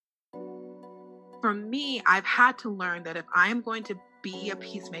for me, I've had to learn that if I'm going to be a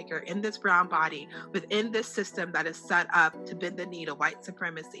peacemaker in this brown body within this system that is set up to bend the knee to white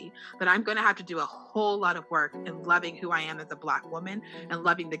supremacy, that I'm going to have to do a whole lot of work in loving who I am as a Black woman and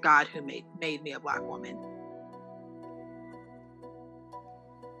loving the God who made me a Black woman.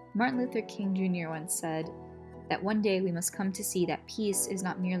 Martin Luther King Jr. once said that one day we must come to see that peace is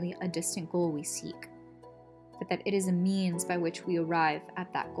not merely a distant goal we seek, but that it is a means by which we arrive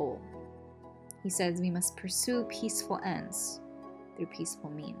at that goal. He says we must pursue peaceful ends through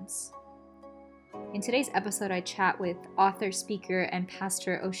peaceful means. In today's episode, I chat with author, speaker, and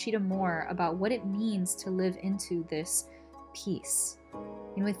pastor Osheta Moore about what it means to live into this peace.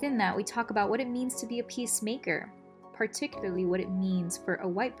 And within that, we talk about what it means to be a peacemaker, particularly what it means for a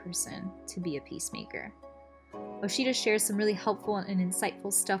white person to be a peacemaker. Osheta shares some really helpful and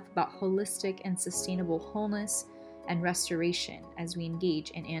insightful stuff about holistic and sustainable wholeness and restoration as we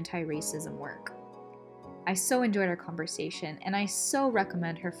engage in anti-racism work. I so enjoyed our conversation, and I so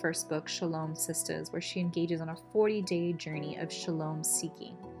recommend her first book, Shalom Sisters, where she engages on a 40-day journey of shalom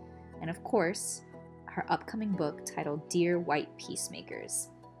seeking. And of course, her upcoming book titled Dear White Peacemakers.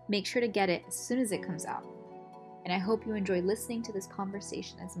 Make sure to get it as soon as it comes out. And I hope you enjoy listening to this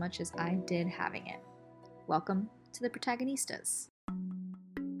conversation as much as I did having it. Welcome to the Protagonistas.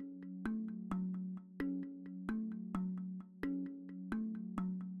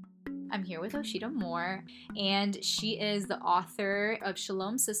 I'm here with Osheta Moore, and she is the author of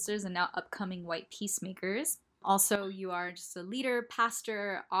Shalom Sisters and now upcoming White Peacemakers. Also, you are just a leader,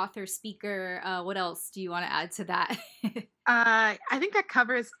 pastor, author, speaker. What else do you want to add to that? I think that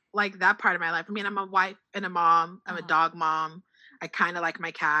covers like that part of my life. I mean, I'm a wife and a mom. I'm a dog mom. I kind of like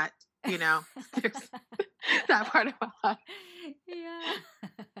my cat, you know. There's that part of my life. Yeah.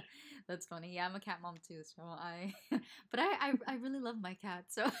 That's funny. Yeah, I'm a cat mom too, so I really love my cat,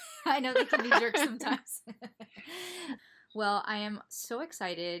 so I know they can be jerks sometimes. Well, I am so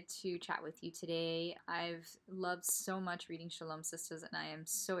excited to chat with you today. I've loved so much reading Shalom Sisters, and I am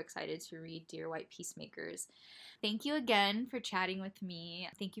so excited to read Dear White Peacemakers. Thank you again for chatting with me.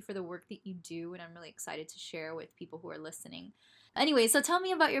 Thank you for the work that you do, and I'm really excited to share with people who are listening. Anyway, so tell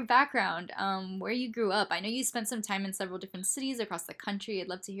me about your background, where you grew up. I know you spent some time in several different cities across the country. I'd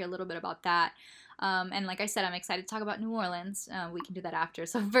love to hear a little bit about that. And like I said, I'm excited to talk about New Orleans. We can do that after.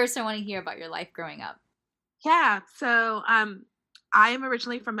 So first, I want to hear about your life growing up. Yeah, so I am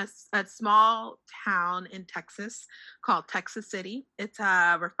originally from a small town in Texas called Texas City. It's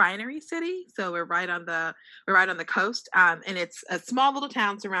a refinery city, so we're right on the coast, and it's a small little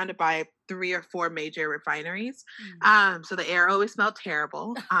town surrounded by 3 or 4 major refineries. So the air always smelled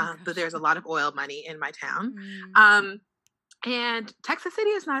terrible, but there's a lot of oil money in my town. And Texas City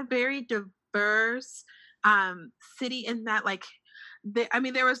is not a very diverse city in that, like,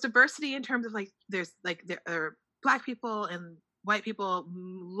 there was diversity in terms of there are Black people and white people, a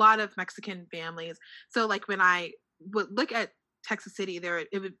lot of Mexican families. So like when I would look at Texas City,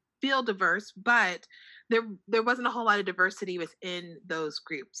 it would feel diverse, but there wasn't a whole lot of diversity within those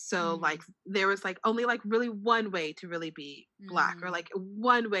groups. So like there was like only like really one way to really be Black, or like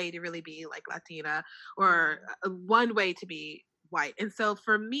one way to really be like Latina, or one way to be white. And so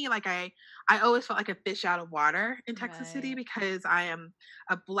for me, like I always felt like a fish out of water in Texas City, because I am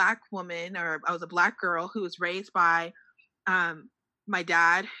a Black woman, or I was a Black girl who was raised by my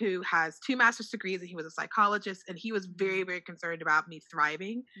dad, who has 2 master's degrees, and he was a psychologist, and he was very, very concerned about me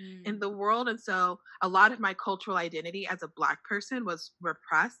thriving in the world. And so a lot of my cultural identity as a Black person was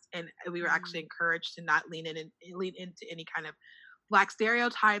repressed, and we were actually encouraged to not lean into any kind of Black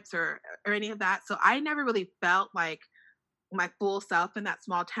stereotypes or any of that. So I never really felt like my full self in that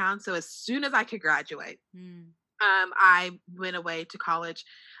small town. So as soon as I could graduate, I went away to college,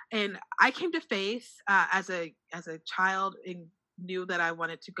 and I came to faith as a child, and knew that I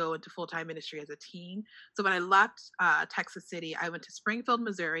wanted to go into full-time ministry as a teen. So when I left Texas City, I went to Springfield,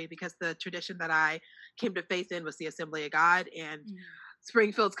 Missouri, because the tradition that I came to faith in was the Assembly of God, and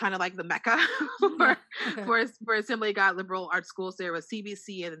Springfield's kind of like the Mecca for Assembly of God liberal arts schools. There was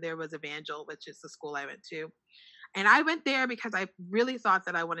CBC, and there was Evangel, which is the school I went to. And I went there because I really thought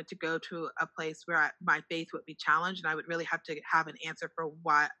that I wanted to go to a place where my faith would be challenged, and I would really have to have an answer for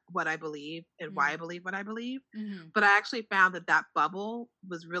what I believe and why I believe what I believe. But I actually found that bubble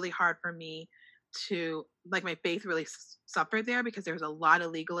was really hard for me to, like, my faith really suffered there, because there's a lot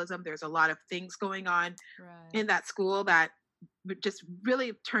of legalism. There's a lot of things going on in that school that just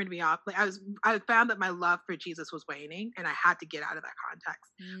really turned me off. Like I found that my love for Jesus was waning, and I had to get out of that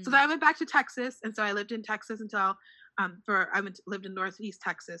context. So then I went back to Texas, and so I lived in Texas until lived in North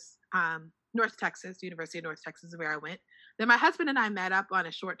Texas, University of North Texas is where I went. Then my husband and I met up on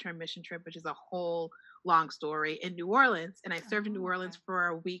a short-term mission trip, which is a whole long story, in New Orleans, and I served in New Oh, Orleans okay. for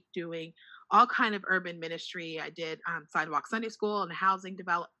a week doing all kind of urban ministry. I did sidewalk Sunday school and housing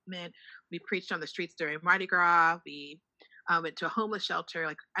development. We preached on the streets during Mardi Gras. We went to a homeless shelter,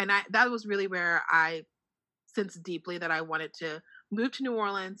 like, and I that was really where I sensed deeply that I wanted to move to New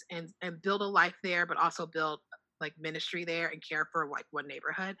Orleans and build a life there, but also build like ministry there and care for like one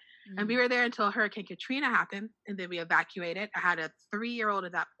neighborhood. And we Mm. were there until Hurricane Katrina happened, and then we evacuated. I had a 3 year old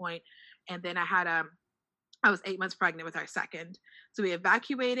at that point, and then I was 8 months pregnant with our second. So we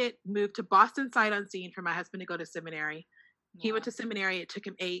evacuated, moved to Boston sight unseen for my husband to go to seminary. He went Wow. to seminary. It took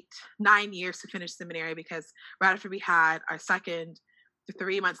him 9 years to finish seminary because right after we had our second,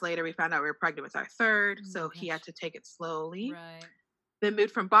 3 months later, we found out we were pregnant with our third. Oh my So he had gosh. to take it slowly. Right. Then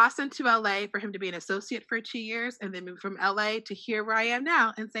moved from Boston to LA for him to be an associate for 2 years, and then moved from LA to here where I am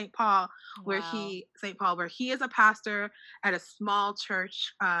now in Wow. St. Paul, where he is a pastor at a small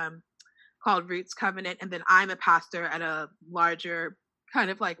church called Roots Covenant, and then I'm a pastor at a larger kind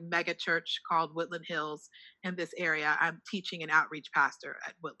of like mega church called Woodland Hills in this area. I'm teaching an outreach pastor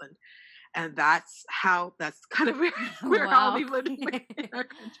at Woodland, and that's kind of where I'll Wow. be living in our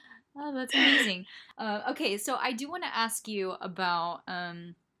country. Oh, that's amazing. Okay, so I do want to ask you about.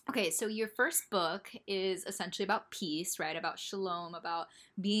 Okay, so your first book is essentially about peace, right? About shalom, about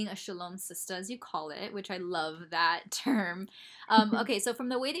being a shalom sister, as you call it, which I love that term. Okay, so from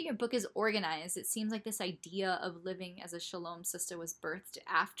the way that your book is organized, it seems like this idea of living as a shalom sister was birthed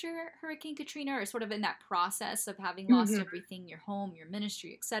after Hurricane Katrina, or sort of in that process of having lost Mhm. everything, your home, your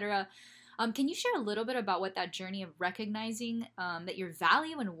ministry, etc. Can you share a little bit about what that journey of recognizing that your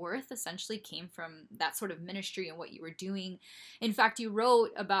value and worth essentially came from that sort of ministry and what you were doing? In fact, you wrote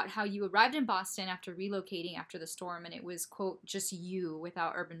about how you arrived in Boston after relocating after the storm, and it was, quote, just you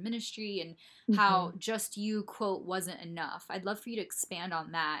without urban ministry, and how Mhm. just you, quote, wasn't enough. I'd love for you to expand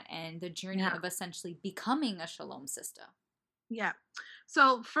on that and the journey Yeah. of essentially becoming a shalom sister. Yeah.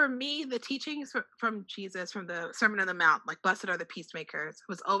 So for me, the teachings from Jesus, from the Sermon on the Mount, like "Blessed are the peacemakers,"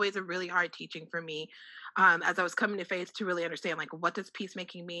 was always a really hard teaching for me, as I was coming to faith to really understand, like, what does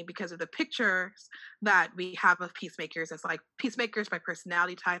peacemaking mean? Because of the pictures that we have of peacemakers, as like peacemakers by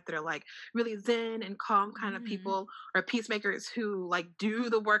personality type that are like really zen and calm kind of Mm-hmm. people, or peacemakers who like do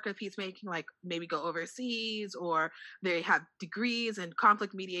the work of peacemaking, like maybe go overseas or they have degrees in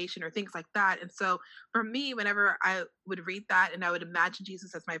conflict mediation or things like that. And so for me, whenever I would read that and I would imagine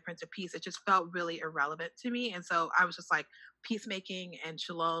Jesus as my Prince of Peace, it just felt really irrelevant to me. And so I was just like, peacemaking and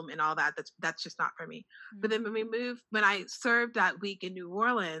shalom and all that, that's just not for me. But then when I served that week in New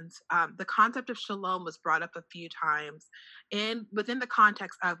Orleans, the concept of shalom was brought up a few times, and within the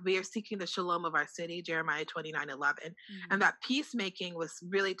context of we are seeking the shalom of our city, Jeremiah 29:11, and Mm-hmm. that peacemaking was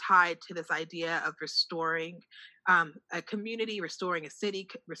really tied to this idea of restoring a community, restoring a city,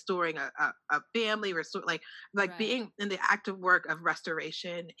 restoring a family, like Right. being in the active work of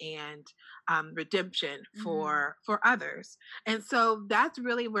restoration and redemption Mm-hmm. for others. And so that's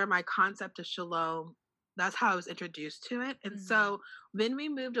really where my concept of shalom, that's how I was introduced to it. And Mm-hmm. so when we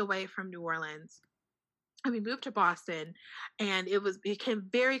moved away from New Orleans and we moved to Boston, and became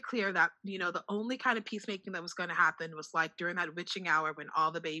very clear that, the only kind of peacemaking that was going to happen was like during that witching hour when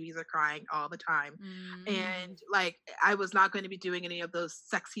all the babies are crying all the time. Mm-hmm. And like I was not going to be doing any of those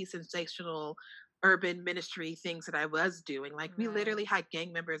sexy, sensational urban ministry things that I was doing. Like we Right. literally had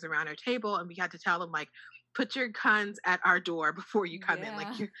gang members around our table and we had to tell them like, put your guns at our door before you come in. Like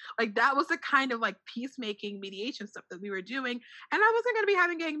Yeah. you like that was the kind of like peacemaking mediation stuff that we were doing. And I wasn't going to be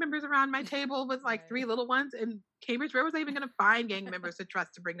having gang members around my table with like three Right. little ones in Cambridge. Where was I even going to find gang members to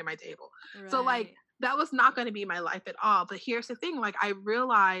trust to bring to my table? So like Right. that was not going to be my life at all. But here's the thing, like I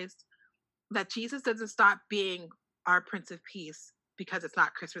realized that Jesus doesn't stop being our Prince of Peace because it's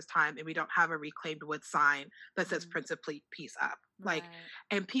not Christmas time and we don't have a reclaimed wood sign that says Mm. Prince of Peace up. Like, Right.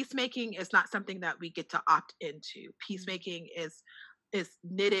 and peacemaking is not something that we get to opt into. Mm. Peacemaking is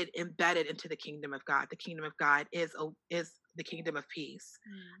knitted, embedded into the kingdom of God. The kingdom of God is the kingdom of peace.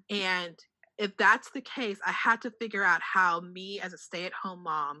 Mm. And if that's the case, I had to figure out how me as a stay-at-home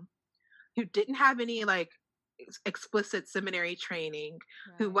mom who didn't have any like explicit seminary training,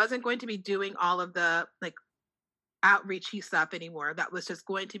 who Right. wasn't going to be doing all of the like outreachy stuff anymore, that was just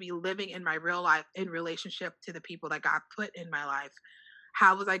going to be living in my real life in relationship to the people that God put in my life.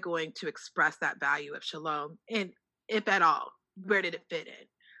 How was I going to express that value of shalom? And if at all, where did Right. it fit in?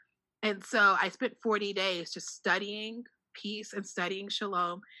 And so I spent 40 days just studying peace and studying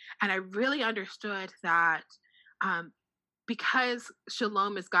shalom. And I really understood that um, because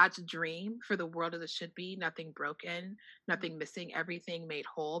shalom is God's dream for the world as it should be, nothing broken, nothing missing, everything made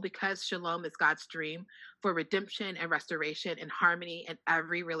whole, because shalom is God's dream for redemption and restoration and harmony in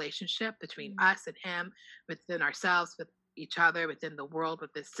every relationship between Mm. us and Him, within ourselves, with each other, within the world,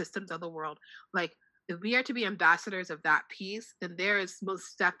 with the systems of the world. Like, if we are to be ambassadors of that peace, then there is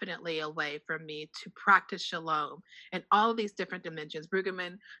most definitely a way for me to practice shalom in all of these different dimensions.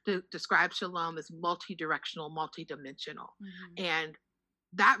 Brueggemann describes shalom as multi-directional, multi-dimensional. Mhm. And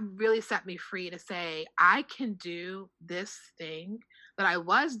that really set me free to say, I can do this thing that I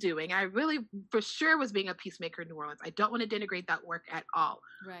was doing. I really, for sure, was being a peacemaker in New Orleans. I don't want to denigrate that work at all.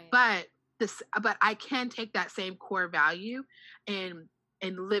 Right. But but I can take that same core value and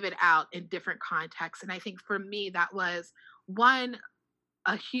live it out in different contexts. And I think for me, that was one,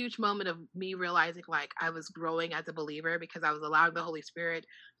 a huge moment of me realizing like I was growing as a believer because I was allowing the Holy Spirit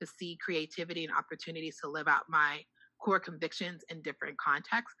to see creativity and opportunities to live out my core convictions in different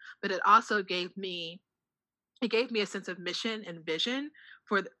contexts. But it also gave me a sense of mission and vision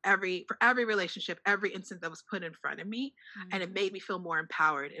for every relationship, every instance that was put in front of me, and it Mm. made me feel more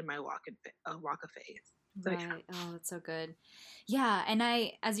empowered in my walk of faith. So yeah. Right. Oh, that's so good. Yeah, and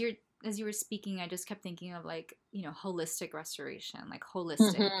as you were speaking, I just kept thinking of like, holistic restoration, like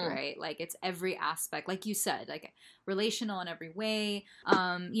holistic, Hmm. right? Like it's every aspect, like you said, like relational in every way.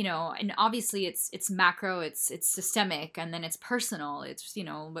 And obviously it's macro, it's systemic, and then it's personal. It's,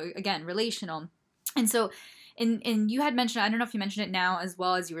 again, relational. And so and you had mentioned, I don't know if you mentioned it now as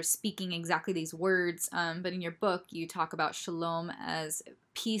well as you were speaking exactly these words, but in your book you talk about shalom as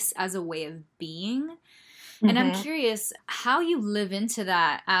peace as a way of being. And I'm Hmm. curious how you live into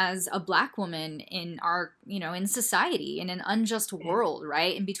that as a Black woman in our, in society, in an unjust world,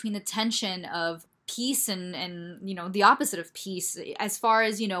 right? In between the tension of peace and the opposite of peace, as far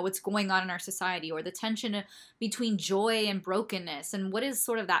as, what's going on in our society, or the tension between joy and brokenness. And what is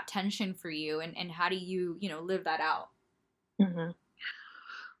sort of that tension for you, and how do you, live that out? Hmm.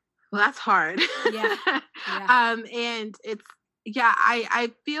 Well, that's hard. Yeah. Yeah. And it's, yeah,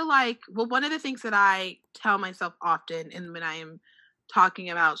 I feel like, well, one of the things that I tell myself often, and when I am talking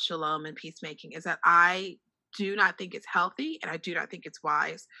about shalom and peacemaking, is that I do not think it's healthy and I do not think it's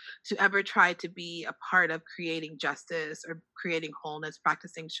wise to ever try to be a part of creating justice or creating wholeness,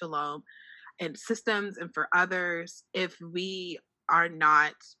 practicing shalom and systems and for others if we are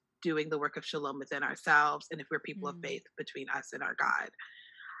not doing the work of shalom within ourselves and if we're people of Mm, faith between us and our God.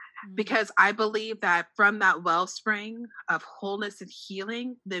 mm, Because I believe that from that wellspring of wholeness and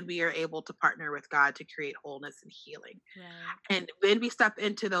healing, then we are able to partner with God to create wholeness and healing. right. And when we step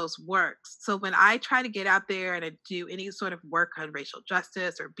into those works, so when I try to get out there and I do any sort of work on racial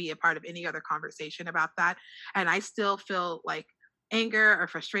justice or be a part of any other conversation about that, and I still feel like anger or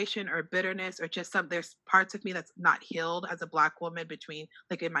frustration or bitterness or just there's parts of me that's not healed as a Black woman between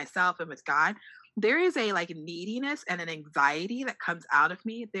like in myself and with God, there is a like neediness and an anxiety that comes out of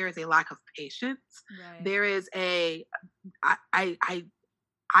me. There is a lack of patience. Right. There is I I I,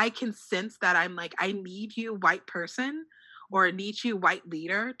 I can sense that I'm like, I need you, white person, or need you, white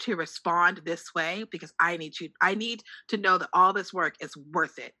leader, to respond this way because I need you. I need to know that all this work is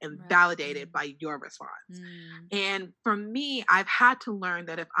worth it and Right. validated by your response. Mm, And for me, I've had to learn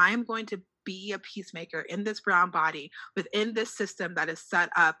that if I'm going to be a peacemaker in this brown body within this system that is set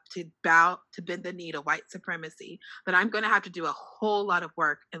up to bend the knee to white supremacy, that I'm going to have to do a whole lot of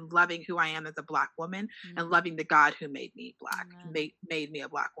work in loving who I am as a Black woman and mm, loving the God who made me Black, amen. made me a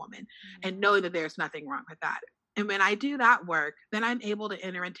Black woman, and Amen. knowing that there's nothing wrong with that. And when I do that work, then I'm able to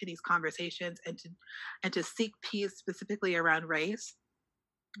enter into these conversations and to seek peace specifically around race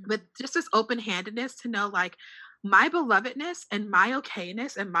with Mm, just this open-handedness to know like my belovedness and my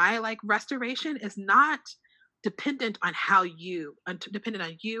okayness and my like restoration is not dependent on dependent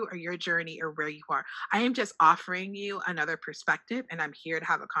on you or your journey or where you are. I am just offering you another perspective and I'm here to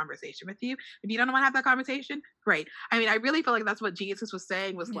have a conversation with you. If you don't want to have that conversation, great. I mean, I really feel like that's what Jesus was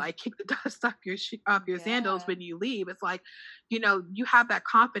saying, was yeah. like kick the dust off off your sandals Yeah. when you leave. It's like, you have that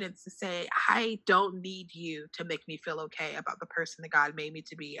confidence to say, I don't need you to make me feel okay about the person that God made me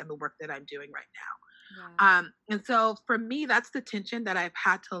to be and the work that I'm doing right Yeah. now. And so for me, that's the tension that I've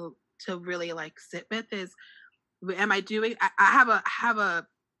had to really like sit with is, am I doing, I have a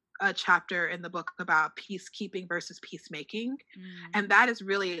chapter in the book about peacekeeping versus peacemaking. Mm, And that is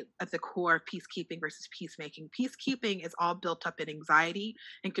really at the core of peacekeeping versus peacemaking. Peacekeeping is all built up in anxiety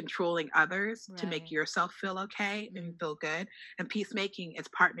and controlling others to make right. yourself feel okay and Mm, feel good. And peacemaking is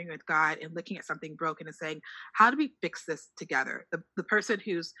partnering with God and looking at something broken and saying, how do we fix this together? The person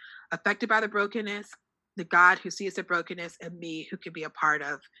who's affected by the brokenness, the God who sees the brokenness, and me who can be a part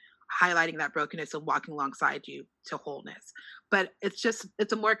of highlighting that brokenness and walking alongside you to wholeness. But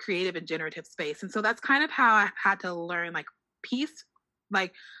it's a more creative and generative space. And so that's kind of how I've had to learn peace.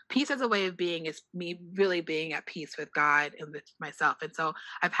 Like peace as a way of being is me really being at peace with God and with myself. And so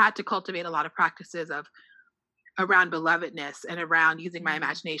I've had to cultivate a lot of practices of around belovedness and around using my Mm.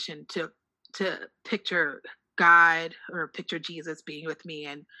 imagination to picture God or picture Jesus being with me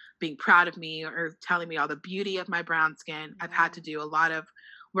and being proud of me or telling me all the beauty of my brown skin. I've had Yeah. to do a lot of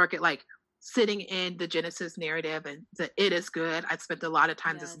work at sitting in the Genesis narrative and the it is good. I've spent a lot of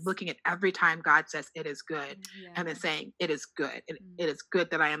time just Yes. looking at every time God says it is good and then Yeah. saying it is good. Mm. It is good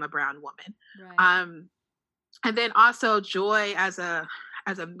that I am a brown woman. Right. Um and then also joy as a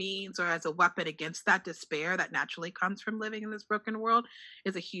means or as a weapon against that despair that naturally comes from living in this broken world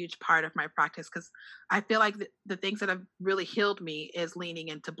is a huge part of my practice because I feel like the things that have really healed me is leaning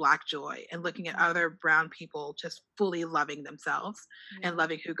into black joy and looking at Mm. other brown people just fully loving themselves and Yeah.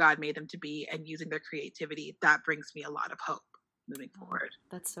 loving who God made them to be and using their creativity. That brings me a lot of hope moving Oh, forward.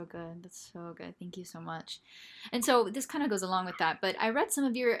 that's so good. That's so good. Thank you so much. And so this kind of goes along with that, but I read some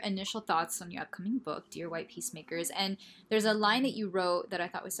of your initial thoughts on your upcoming book, Dear White Peacemakers, and there's a line that you wrote that I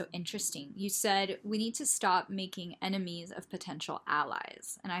thought was so interesting. You said, "We need to stop making enemies of potential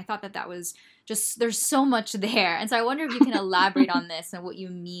allies." And I thought that that was just, there's so much there. And so I wonder if you can elaborate on this and what you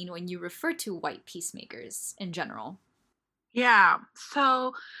mean when you refer to white peacemakers in general. Yeah.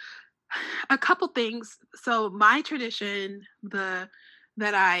 So a couple things. So my tradition, the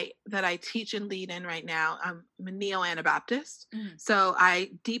that I teach and lead in right now, I'm a neo Anabaptist. Mm-hmm. So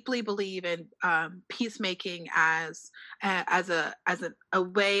I deeply believe in peacemaking as a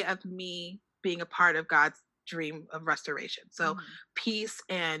way of me being a part of God's dream of restoration. So Mm-hmm. peace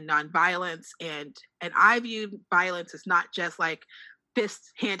and nonviolence, and I view violence as not just like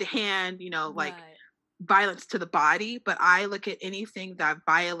fists hand to hand, Right. violence to the body, but I look at anything that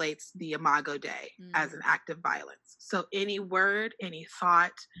violates the imago Dei as an Mm. act of violence. So any word, any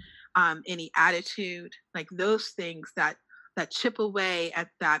thought, any attitude, like those things that chip away at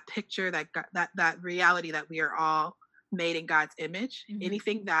that picture, that reality that we are all made in God's image. Mm-hmm.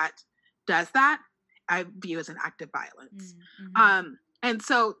 Anything that does that, I view as an act of violence. Mm-hmm. And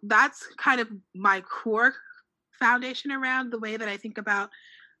so that's kind of my core foundation around the way that I think about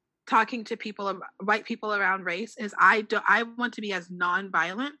talking to white people around race is I want to be as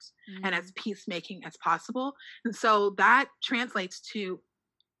nonviolent and Mm. as peacemaking as possible. And so that translates to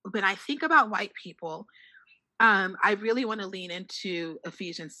when I think about white people, I really want to lean into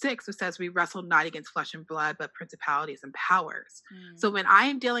Ephesians 6, which says we wrestle not against flesh and blood, but principalities and powers. Mm. So when I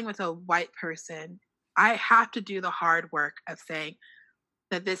am dealing with a white person, I have to do the hard work of saying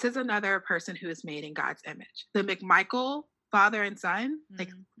that this is another person who is made in God's image. The McMichael father and son, Mm.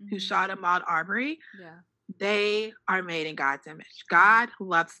 who Mm-hmm. shot Ahmaud Arbery, Yeah. they are made in God's image. Mm. God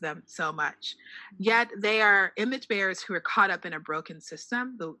loves them so much. Mm. Yet they are image bearers who are caught up in a broken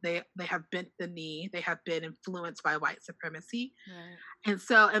system. They have bent the knee. They have been influenced by white supremacy. Right.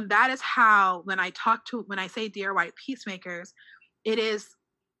 And that is how when I say dear white peacemakers, it is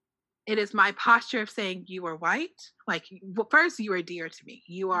it is my posture of saying you are white. First, you are dear to me.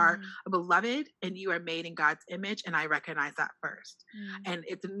 You are Mm. a beloved and you are made in God's image, and I recognize that first. Mm. And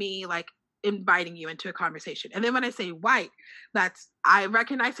it's me inviting you into a conversation. And then when I say white, that's I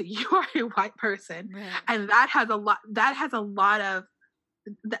recognize that you are a white person, Right. and that has a lot of that has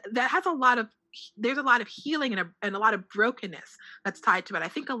a lot of there's a lot of healing and a lot of brokenness that's tied to it. I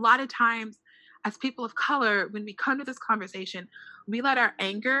think a lot of times as people of color, when we come to this conversation, we let our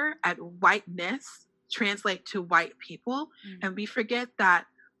anger at whiteness translate to white people, Mm. and we forget that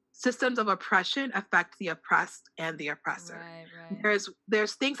systems of oppression affect the oppressed and the oppressor. Right. Right.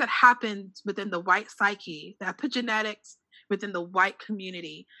 There's things that happen within the white psyche, the epigenetics within the white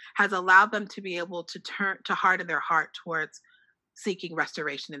community has allowed them to be able to harden their heart towards seeking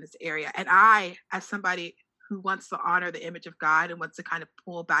restoration in this area. And I, as somebody who wants to honor the image of God and wants to kind of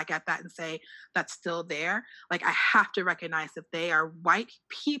pull back at that and say that's still there, like I have to recognize that they are white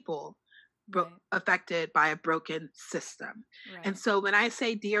people Right. affected by a broken system. Right. And so when I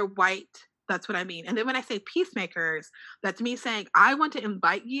say dear white, that's what I mean. And then when I say peacemakers, that's me saying I want to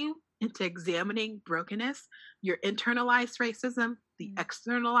invite you into examining brokenness, your internalized racism, the Mm.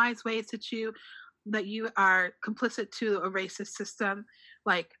 externalized ways that you are complicit to a racist system.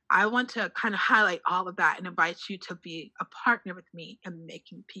 Like I want to kind of highlight all of that and invite you to be a partner with me in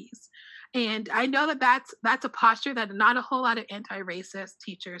making peace. And I know that that's a posture that not a whole lot of anti-racist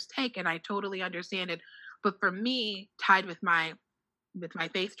teachers take, and I totally understand it. But for me, tied with my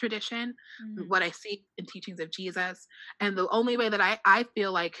faith tradition, Mm. what I see in teachings of Jesus, and the only way that I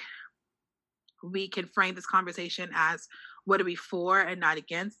feel like we can frame this conversation as what are we for and not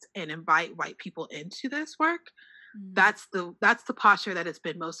against, and invite white people into this work. Mm. That's the posture that has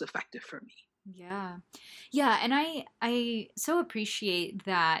been most effective for me. Yeah. Yeah, and I so appreciate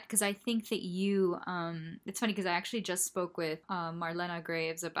that because I think that you it's funny because I actually just spoke with Marlena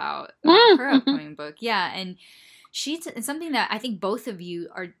Graves about her upcoming book. Yeah, and it's something that I think both of you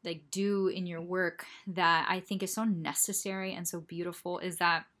are like do in your work that I think is so necessary and so beautiful is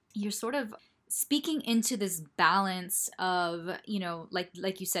that you're sort of speaking into this balance of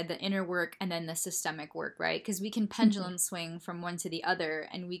like you said the inner work and then the systemic work, right? Because we can pendulum swing from one to the other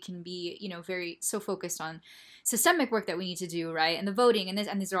and we can be very so focused on systemic work that we need to do, right? And the voting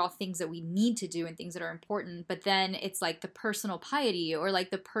and these are all things that we need to do and things that are important, but then it's like the personal piety or like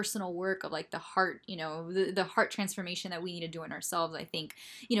the personal work of like the heart, the heart transformation that we need to do in ourselves. I think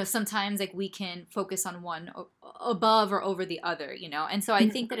sometimes like we can focus on one above or over the other, and so I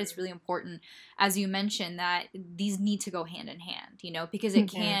think that it's really important, as you mentioned, that these need to go hand in hand, because it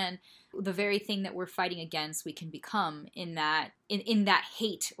can the very thing that we're fighting against we can become in that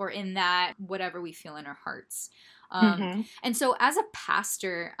hate or in that whatever we feel in our hearts. Mm-hmm. And so as a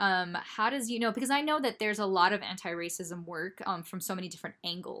pastor, how does because I know that there's a lot of anti-racism work from so many different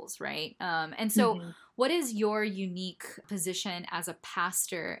angles, right? And so Mm-hmm. what is your unique position as a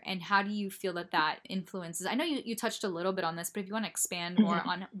pastor and how do you feel that influences? I know you touched a little bit on this, but if you want to expand more Mm-hmm.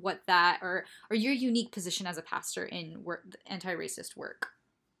 on what that or your unique position as a pastor in work, anti-racist work.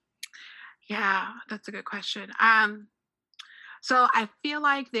 Yeah, that's a good question. So I feel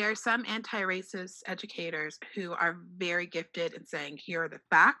like there are some anti-racist educators who are very gifted in saying, here are the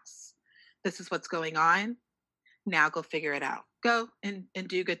facts. This is what's going on. Now go figure it out. Go and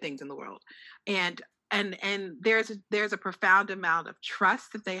do good things in the world. And and there's a profound amount of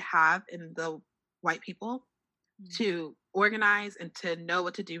trust that they have in the white people Mm. to organize and to know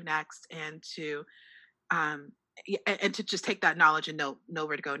what to do next and to um and to just take that knowledge and know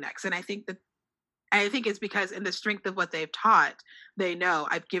where to go next. And I think it's because in the strength of what they've taught, they know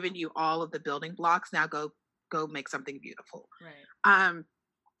I've given you all of the building blocks. Now go make something beautiful. Right.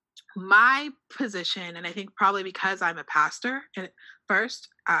 My position, and I think probably because I'm a pastor and first,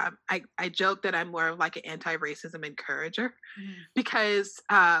 I joke that I'm more of like an anti-racism encourager Mm-hmm. because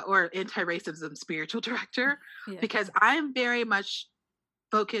or anti-racism spiritual director, Yeah. because I'm very much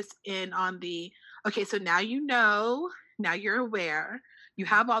focused in on the okay, so now you're aware, you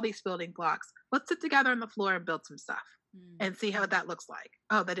have all these building blocks. Let's sit together on the floor and build some stuff Mm. and see how that looks like.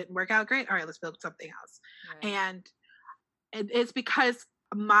 Oh, that didn't work out great. All right, let's build something else. Right. And it's because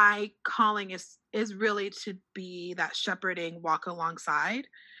my calling is really to be that shepherding walk alongside.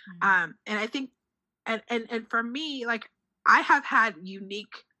 Mm. And I think and for me, like I have had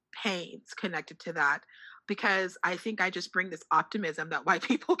unique pains connected to that because I think I just bring this optimism that white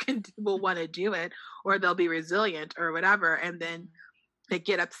people will want to do it or they'll be resilient or whatever, and then they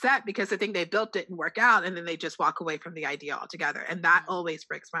get upset because they think they built it and work out, and then they just walk away from the idea altogether, and that always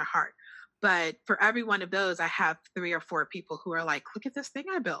breaks my heart. But for every one of those, I have 3 or 4 people who are like, look at this thing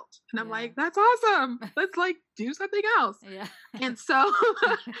I built. And I'm like, that's awesome. Let's like do something else. Yeah. And so,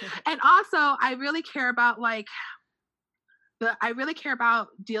 and also I really care about like, I really care about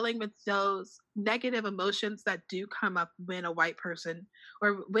dealing with those negative emotions that do come up when a white person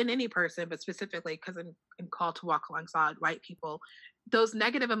or when any person, but specifically because I'm called to walk alongside white people, those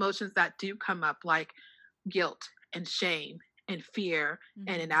negative emotions that do come up, like guilt and shame and fear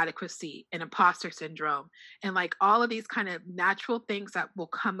and inadequacy and imposter syndrome and like all of these kind of natural things that will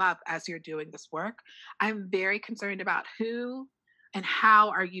come up as you're doing this work. I'm very concerned about who and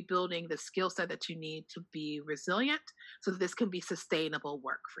how are you building the skill set that you need to be resilient so that this can be sustainable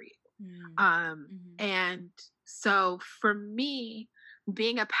work for you. And so for me,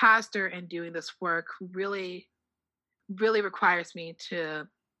 being a pastor and doing this work really requires me to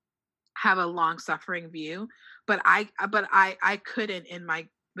have a long suffering view, but I couldn't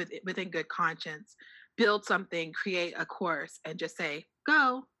within good conscience build something, create a course and just say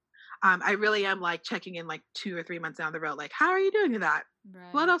go. I really am like checking in like 2 or 3 months down the road, like how are you doing with that?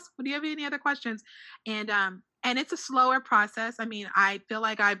 What Right. else? Do you have any other questions? And it's a slower process. I mean, I feel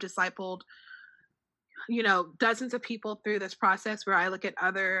like I've discipled dozens of people through this process where I look at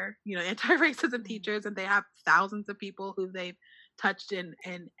other anti-racism teachers and they have thousands of people who they've touched and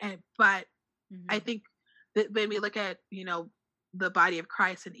but I think that when we look at the body of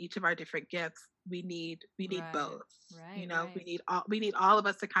Christ and each of our different gifts, we need Right. both. Right. We Right. need all of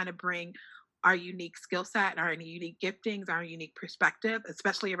us to kind of bring our unique skill set, our unique giftings, our unique perspective,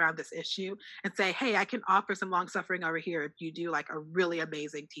 especially around this issue, and say, hey, I can offer some long suffering over here if you do like a really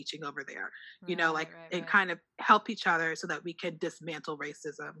amazing teaching over there. Right. Like Right. and Right. kind of help each other so that we can dismantle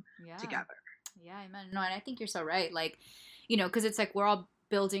racism Yeah. together. Yeah, amen. No, and I think you're so right. Like, because it's like we're all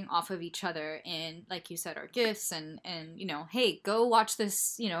building off of each other and like you said, our gifts and hey, go watch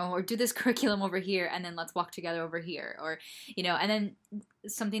this, or do this curriculum over here and then let's walk together over here, or and then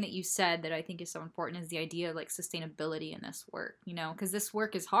something that you said that I think is so important is the idea of like sustainability in this work, because this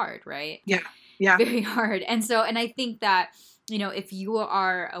work is hard, right? Yeah. Yeah. Very hard. And I think that if you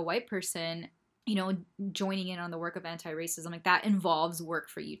are a white person, joining in on the work of anti-racism, like that involves work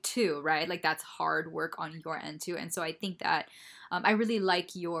for you too, right? Like that's hard work on your end too. And so I think that I really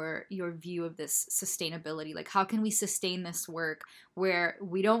like your view of this sustainability. Like, how can we sustain this work where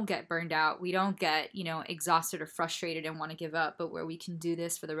we don't get burned out, we don't get exhausted or frustrated and want to give up, but where we can do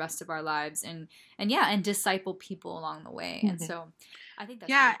this for the rest of our lives and disciple people along the way. And so I think that's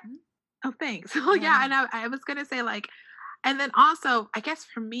yeah. really, Oh, thanks. Well, yeah, and I was gonna say like, and then also, I guess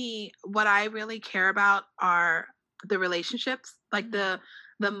for me, what I really care about are the relationships, like the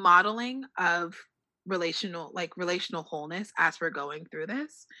modeling of relational wholeness as we're going through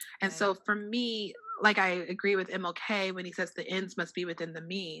this. And so for me, like I agree with MLK when he says the ends must be within the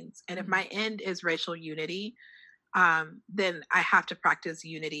means. And if my end is racial unity, then I have to practice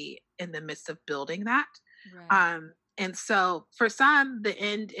unity in the midst of building that. Right. And so for some, the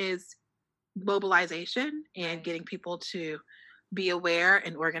end is mobilization and Right. getting people to be aware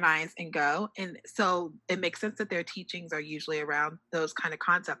and organize and go. And so it makes sense that their teachings are usually around those kind of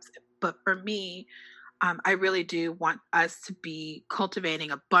concepts. But for me, I really do want us to be cultivating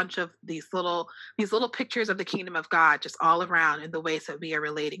a bunch of these little pictures of the kingdom of God just all around in the ways that we are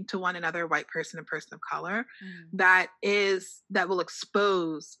relating to one another, white person and person of color, that will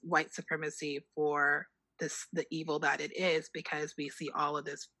expose white supremacy for the evil that it is, because we see all of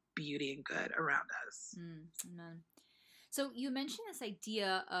this beauty and good around us. Amen. So you mentioned this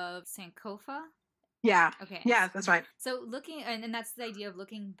idea of Sankofa. Yeah. Okay. Yeah, that's right. So looking, and that's the idea of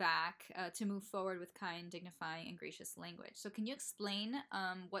looking back to move forward with kind, dignifying, and gracious language. So can you explain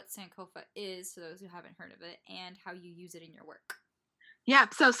what Sankofa is to those who haven't heard of it and how you use it in your work? Yeah,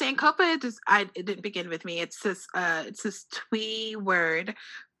 so Sankofa it didn't begin with me. It's this twee word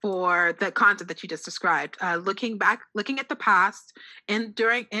for the concept that you just described. Looking back, looking at the past, and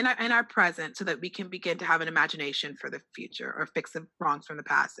in our present, so that we can begin to have an imagination for the future, or fix the wrongs from the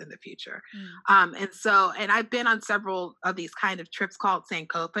past in the future. And I've been on several of these kind of trips called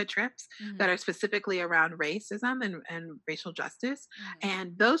Sankofa trips that are specifically around racism and racial justice.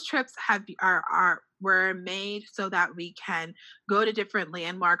 And those trips were made so that we can go to different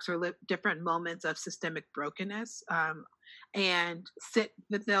landmarks or different moments of systemic brokenness, and sit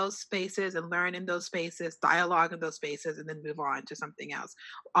with those spaces and learn in those spaces, dialogue in those spaces, and then move on to something else,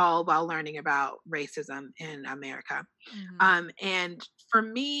 all while learning about racism in America. And for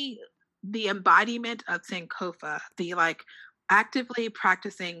me, the embodiment of Sankofa, the actively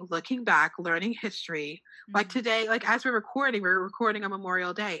practicing looking back, learning history. Like today, like as we're recording on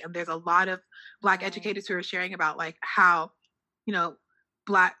Memorial Day, and there's a lot of Black educators who are sharing about like how,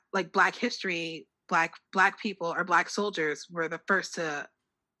 Black history, Black people or Black soldiers were the first to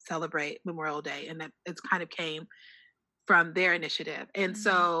celebrate Memorial Day, and that it's kind of came from their initiative. And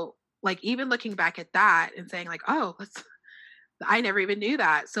so like even looking back at that and saying like, oh, I never even knew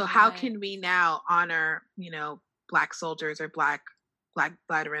that. So how can we now honor, Black soldiers or Black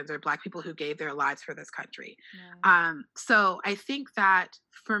veterans or Black people who gave their lives for this country? So I think that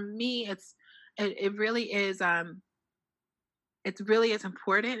for me, it really is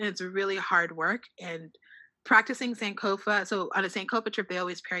important, and it's really hard work. And practicing Sankofa. So on a Sankofa trip, they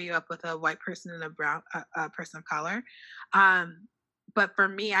always pair you up with a white person and a person of color. But for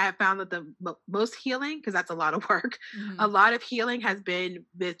me, I have found that the most healing, because that's a lot of work, a lot of healing has been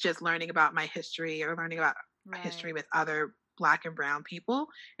with just learning about my history, or learning about my history with other Black and brown people,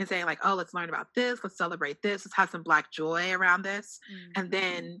 and saying like, oh, let's learn about this, let's celebrate this, let's have some Black joy around this, and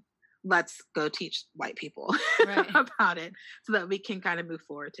then let's go teach white people about it, so that we can kind of move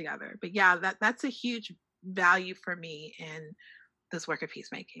forward together. But yeah, that's a huge value for me in this work of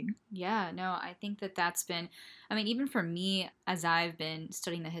peacemaking. Yeah, no, I think that's been, I mean, even for me, as I've been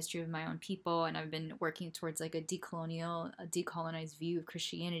studying the history of my own people, and I've been working towards like a decolonized view of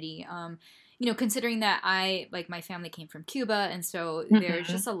Christianity, considering that my family came from Cuba, and so there's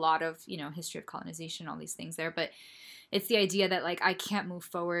just a lot of, history of colonization, all these things there, but it's the idea that like I can't move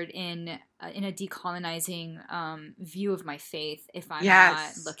forward in a decolonizing view of my faith if I'm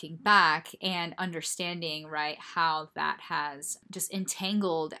not looking back and understanding how that has just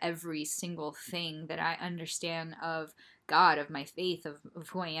entangled every single thing that I understand of God, of my faith, of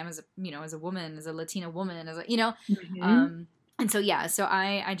who I am as a woman, as a Latina woman, as a and so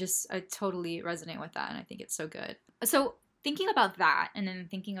I totally resonate with that, and I think it's so good. So thinking about that, and then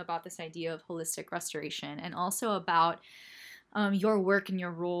thinking about this idea of holistic restoration, and also about your work and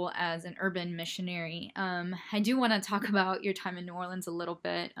your role as an urban missionary. I do want to talk about your time in New Orleans a little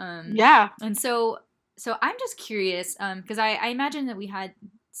bit. Yeah. And so I'm just curious, because I imagine that we had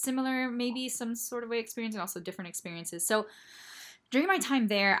similar, maybe some sort of way experience and also different experiences. So during my time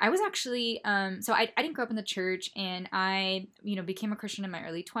there, I was actually, so I didn't grow up in the church, and I, became a Christian in my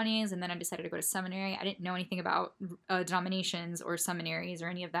early 20s, and then I decided to go to seminary. I didn't know anything about denominations or seminaries or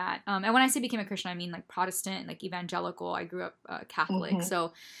any of that. And when I say became a Christian, I mean like Protestant, like evangelical. I grew up Catholic. Mm-hmm.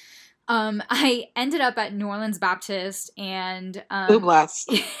 So I ended up at New Orleans Baptist, and Ooh, bless.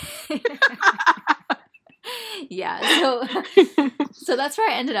 yeah, so that's where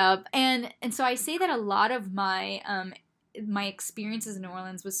I ended up, and so I say that a lot of my experiences in New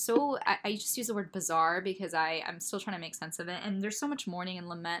Orleans was so, I just use the word bizarre because I'm still trying to make sense of it, and there's so much mourning and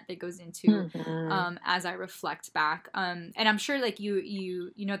lament that goes into as I reflect back, and I'm sure like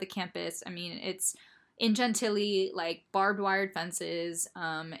you know the campus. I mean, it's in Gentilly, like barbed wired fences.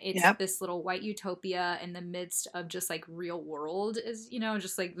 It's Yep. this little white utopia in the midst of just like real world, is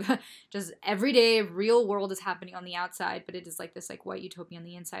just like just everyday real world is happening on the outside, but it is like this like white utopia on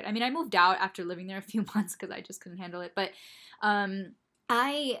the inside. I mean, I moved out after living there a few months because I just couldn't handle it. But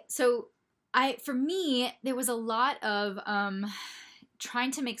I so I for me there was a lot of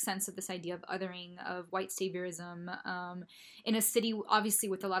trying to make sense of this idea of othering, of white saviorism, in a city obviously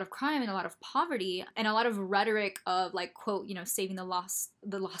with a lot of crime and a lot of poverty and a lot of rhetoric of like, quote, saving the lost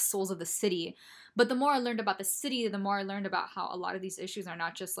souls of the city. But the more I learned about the city, the more I learned about how a lot of these issues are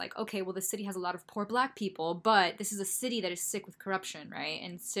not just like, okay, well, the city has a lot of poor Black people, but this is a city that is sick with corruption, right?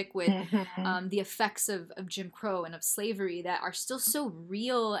 And sick with the effects of Jim Crow and of slavery that are still so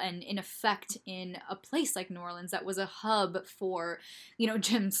real and in effect in a place like New Orleans that was a hub for,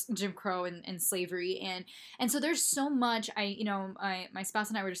 Jim Crow and slavery. And so there's so much. My spouse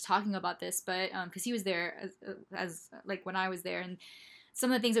and I were just talking about this, but because he was there as like when I was there, and some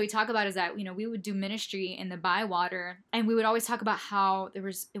of the things that we talk about is that, we would do ministry in the Bywater, and we would always talk about how it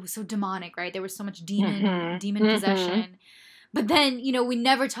was so demonic, right? There was so much demon possession. But then, we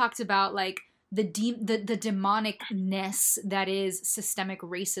never talked about like the demonicness that is systemic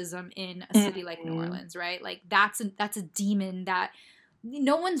racism in a city like New Orleans, right? Like that's a demon that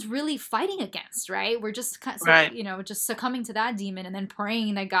no one's really fighting against, right? We're just Right. just succumbing to that demon and then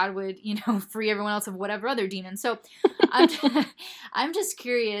praying that God would, free everyone else of whatever other demon. So I'm I'm just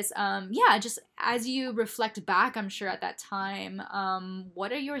curious, just as you reflect back, I'm sure at that time,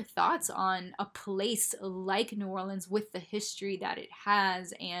 what are your thoughts on a place like New Orleans with the history that it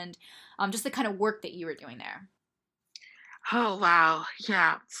has, and just the kind of work that you were doing there? Oh, wow.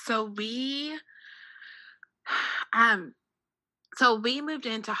 Yeah. Um So we moved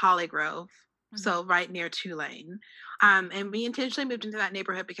into Holly Grove, Mm-hmm. so right near Tulane. And we intentionally moved into that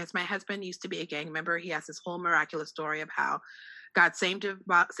neighborhood because my husband used to be a gang member. He has this whole miraculous story of how God saved him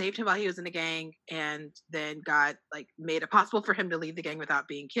while he was in the gang, and then God like made it possible for him to leave the gang without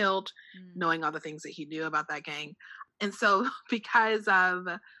being killed, Mm. knowing all the things that he knew about that gang. And so, because of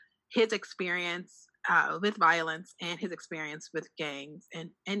his experience with violence and his experience with gangs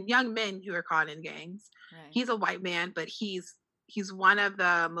and young men who are caught in gangs, Right. he's a white man, but he's one of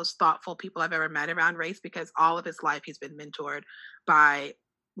the most thoughtful people I've ever met around race because all of his life he's been mentored by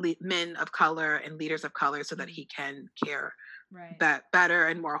men of color and leaders of color so that he can care Right. better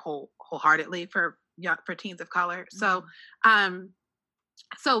and more wholeheartedly for teens of color. Mm-hmm.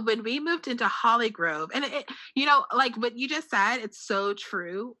 So when we moved into Holly Grove, and like what you just said, it's so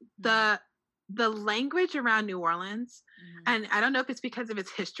true. Mm-hmm. The language around New Orleans, Mm-hmm. and I don't know if it's because of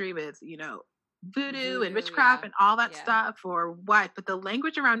its history with voodoo and Voodoo, witchcraft yeah. and all that Yeah. stuff or what, but the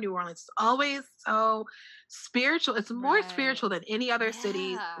language around New Orleans is always so spiritual. It's more Right. spiritual than any other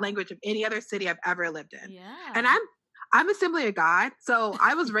city Yeah. language of any other city I've ever lived in. Yeah. And I'm Assembly of God, so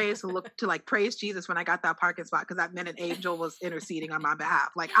I was raised to look to like praise Jesus when I got that parking spot because that meant an angel was interceding on my behalf.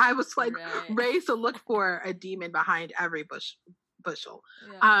 Like I was like Right. raised to look for a demon behind every bushel.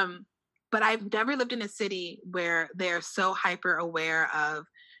 Yeah. But I've never lived in a city where they're so hyper aware of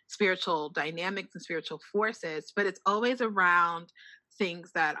spiritual dynamics and spiritual forces, but it's always around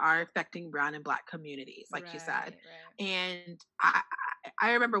things that are affecting brown and black communities, like you said. Right. And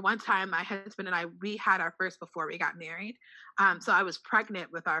I remember one time my husband and we had our first before we got married. So I was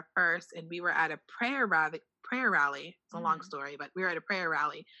pregnant with our first, and we were at a prayer rally. It's a long story, but we were at a prayer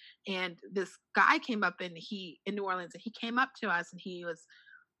rally, and this guy came up in New Orleans, and he came up to us, and he was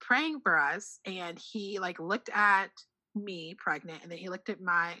praying for us, and he like looked at me pregnant, and then he looked at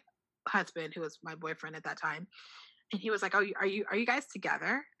my husband, who was my boyfriend at that time, and he was like, "Oh, are you guys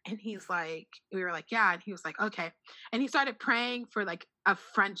together?" And he's like, we were like, "Yeah." And he was like, "Okay." And he started praying for like a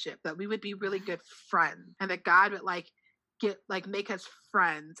friendship, that we would be really good friends, and that God would like make us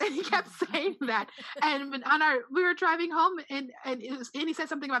friends. And he kept saying that. And when we were driving home, and he said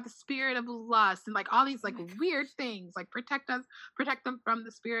something about the spirit of lust, and like all these like weird things, like protect them from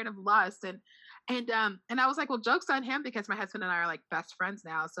the spirit of lust. And I was like, well, joke's on him, because my husband and I are like best friends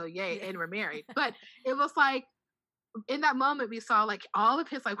now, so yay. And we're married. But it was like, in that moment we saw like all of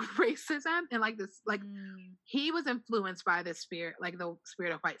his like racism, and like this, like he was influenced by this spirit, like the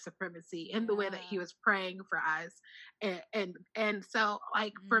spirit of white supremacy, in the way that he was praying for us. And so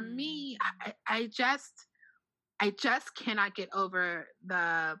like for me, I just cannot get over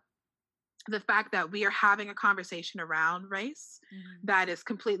the fact that we are having a conversation around race that is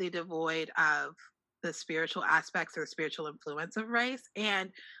completely devoid of the spiritual aspects or the spiritual influence of race.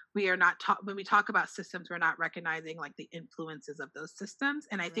 And we are not when we talk about systems, we're not recognizing like the influences of those systems.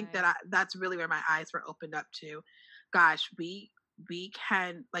 And I think that that's really where my eyes were opened up to, gosh, we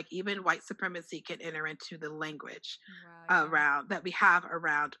can, like, even white supremacy can enter into the language around that we have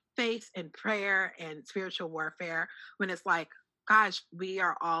around faith and prayer and spiritual warfare, when it's like, gosh, we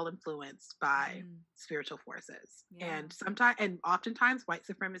are all influenced by spiritual forces. And oftentimes white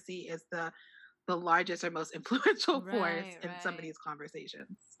supremacy is the largest or most influential force in some of these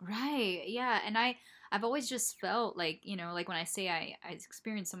conversations. Right. Yeah. And I've always just felt like, like when I say I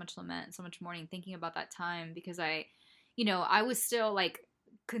experienced so much lament, so much mourning, thinking about that time, because I was still like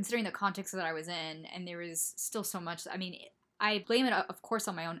considering the context that I was in, and there was still so much. I mean, I blame it, of course,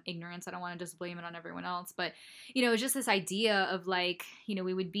 on my own ignorance. I don't want to just blame it on everyone else. But, it's just this idea of like,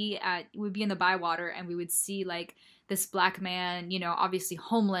 we would be in the Bywater, and we would see like this black man, obviously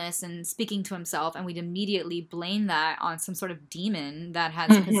homeless and speaking to himself. And we'd immediately blame that on some sort of demon that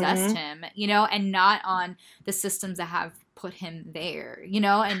has possessed him, and not on the systems that have put him there,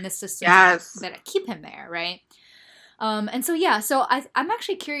 and the systems that keep him there. Right. And so, yeah, so I'm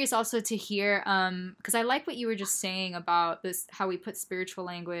actually curious also to hear, because I like what you were just saying about this, how we put spiritual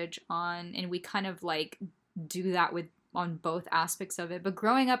language on, and we kind of like do that on both aspects of it. But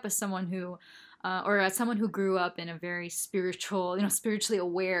growing up as someone who, or as someone who grew up in a very spiritual, spiritually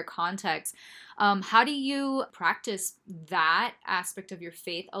aware context, how do you practice that aspect of your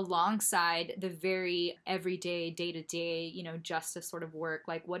faith alongside the very everyday, day-to-day, justice sort of work?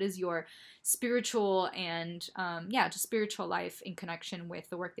 Like, what is your spiritual and, just spiritual life in connection with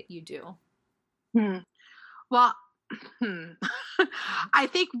the work that you do? Well, I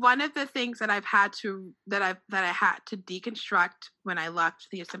think one of the things that I had to deconstruct when I left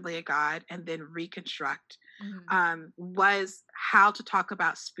the Assembly of God and then reconstruct was how to talk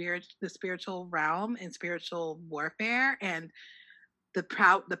about the spiritual realm and spiritual warfare and the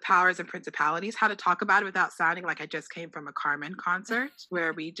powers and principalities, how to talk about it without sounding like I just came from a Carmen concert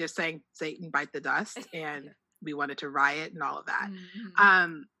where we just sang Satan Bite the Dust and we wanted to riot and all of that.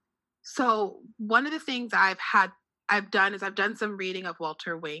 So one of the things I've done some reading of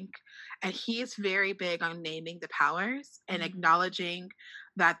Walter Wink, and he's very big on naming the powers and acknowledging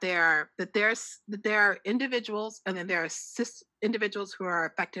that there are individuals, and then there are individuals who are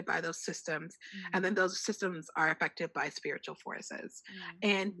affected by those systems, and then those systems are affected by spiritual forces,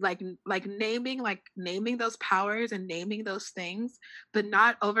 and like naming those powers and naming those things, but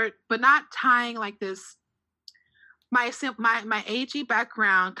not tying like this. My AG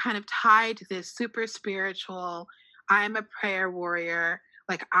background kind of tied to this super spiritual, I'm a prayer warrior,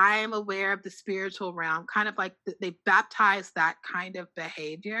 like I am aware of the spiritual realm, kind of like they baptize that kind of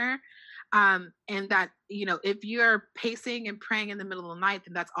behavior. And that, if you're pacing and praying in the middle of the night,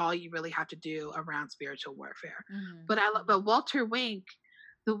 then that's all you really have to do around spiritual warfare. But Walter Wink,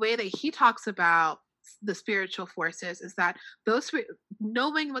 the way that he talks about the spiritual forces is that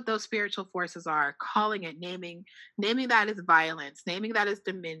knowing what those spiritual forces are, calling it, naming that as violence, naming that as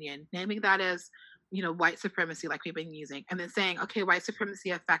dominion, naming that as white supremacy, like we've been using, and then saying, okay, white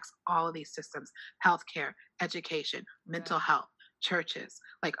supremacy affects all of these systems: healthcare, education, mental health, churches,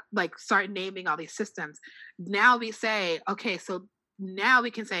 like start naming all these systems. Now we say, okay, so now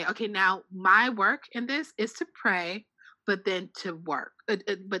we can say, okay, now my work in this is to pray, but then to work,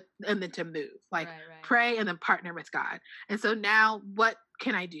 and then to move, like pray and then partner with God. And so now what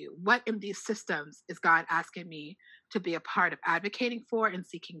can I do? What in these systems is God asking me to be a part of advocating for and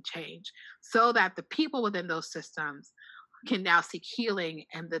seeking change, so that the people within those systems can now seek healing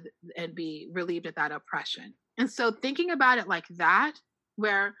and be relieved of that oppression? And so thinking about it like that,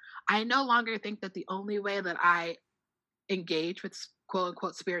 where I no longer think that the only way that I engage with quote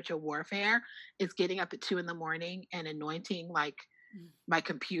unquote spiritual warfare is getting up at 2 a.m. and anointing like my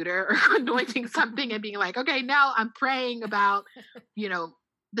computer or anointing something and being like, okay, now I'm praying about,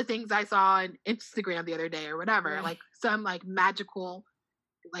 the things I saw on Instagram the other day or whatever, like some like magical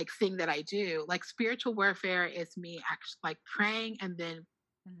like thing that I do. Like spiritual warfare is me actually like praying And then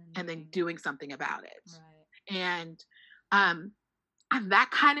and then doing. doing something about it. Right. And um and that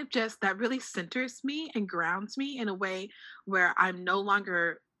kind of just that really centers me and grounds me in a way where I'm no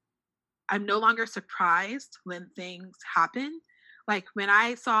longer surprised when things happen. Like when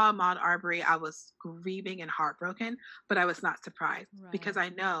I saw Ahmaud Arbery, I was grieving and heartbroken, but I was not surprised because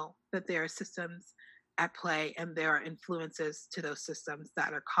Right. I know that there are systems at play and there are influences to those systems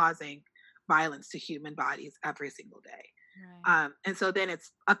that are causing violence to human bodies every single day. Right. And so then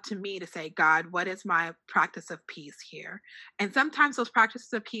it's up to me to say, God, what is my practice of peace here? And sometimes those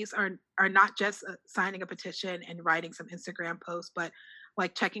practices of peace are not just signing a petition and writing some Instagram post, but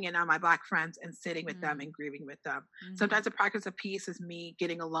like checking in on my Black friends and sitting with them Mm. and grieving with them. Hmm. Sometimes the practice of peace is me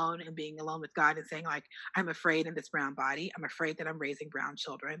getting alone and being alone with God and saying, like, I'm afraid in this brown body. I'm afraid that I'm raising brown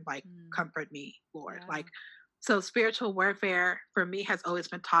children. Like, Mm. comfort me, Lord. Yeah. Like, so spiritual warfare for me has always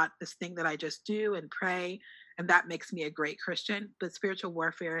been taught this thing that I just do and pray, and that makes me a great Christian. But spiritual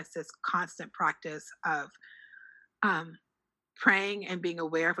warfare is this constant practice of um, praying and being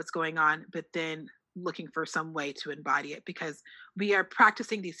aware of what's going on, but then looking for some way to embody it because we are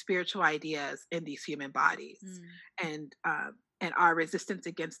practicing these spiritual ideas in these human bodies, Mm. and our resistance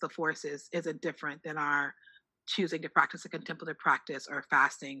against the forces isn't different than our choosing to practice a contemplative practice or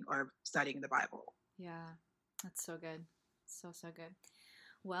fasting or studying the Bible. Yeah. That's so good. So good.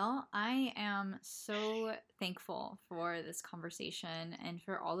 Well, I am so thankful for this conversation and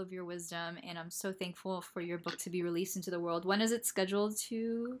for all of your wisdom. And I'm so thankful for your book to be released into the world. When is it scheduled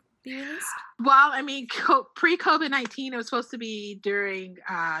to be released? Well, I mean, pre COVID-19, it was supposed to be during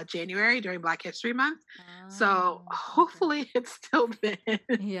January, during Black History Month. So Oh, okay. hopefully it's still then.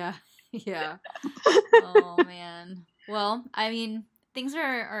 Yeah. Yeah. Oh man. Well, I mean, things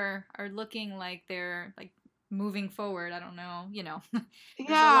are looking like they're like moving forward. I don't know, there's a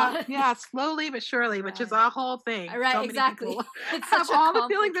Yeah, lot of yeah, slowly but surely, which is right. a whole thing. Right, So many exactly. people It's have such a all the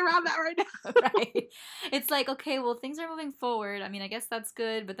feelings complicated around that right now. right. It's like, okay, well, things are moving forward. I mean, I guess that's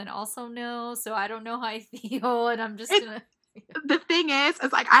good, but then also no. So I don't know how I feel, and I'm just It gonna. the thing is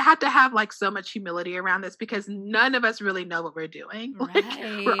like I had to have like so much humility around this because none of us really know what we're doing. Like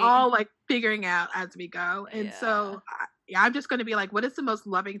we're Right. all like figuring out as we go. And Yeah. so yeah, I'm just going to be like, what is the most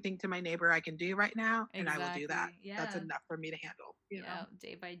loving thing to my neighbor I can do right now? And I will do that. Exactly. That's Yeah. enough for me to handle, you know? Yeah.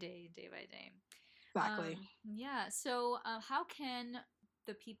 Day by day. Day by day. Exactly. Yeah. So, how can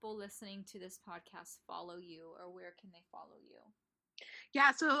the people listening to this podcast follow you, or where can they follow you?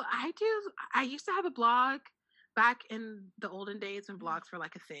 Yeah. So I used to have a blog back in the olden days when blogs were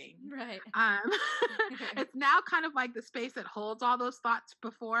like a thing. Right. Um, it's now kind of like the space that holds all those thoughts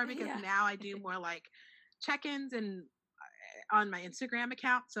before because Yeah. now I do more like check-ins and on my Instagram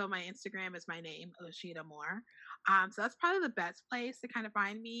account. So my Instagram is my name, Oshida Moore. So that's probably the best place to kind of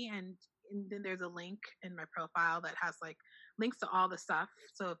find me. And then there's a link in my profile that has like links to all the stuff.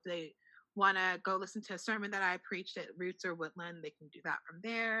 So if they want to go listen to a sermon that I preached at Roots or Woodland, they can do that from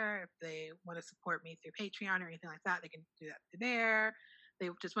there. If they want to support me through Patreon or anything like that, they can do that through there. They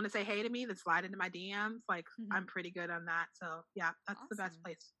just want to say hey to me, then slide into my DMs. Like I'm pretty good on that. So yeah, that's the best Awesome.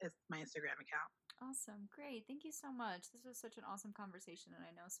 place is my Instagram account. Awesome. Great. Thank you so much. This was such an awesome conversation, and I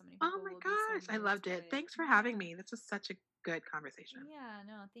know so many Oh people my will be so gosh, I moved loved by it. it. Thanks for having Yeah. me. This was such a good conversation. Yeah,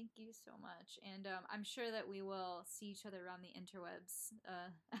 no, thank you so much. And I'm sure that we will see each other around the interwebs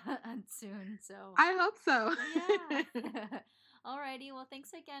soon. So, I hope so. yeah. Alrighty. Well,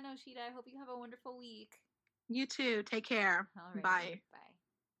 thanks again, Oshida. I hope you have a wonderful week. You too. Take care. Alrighty. Bye.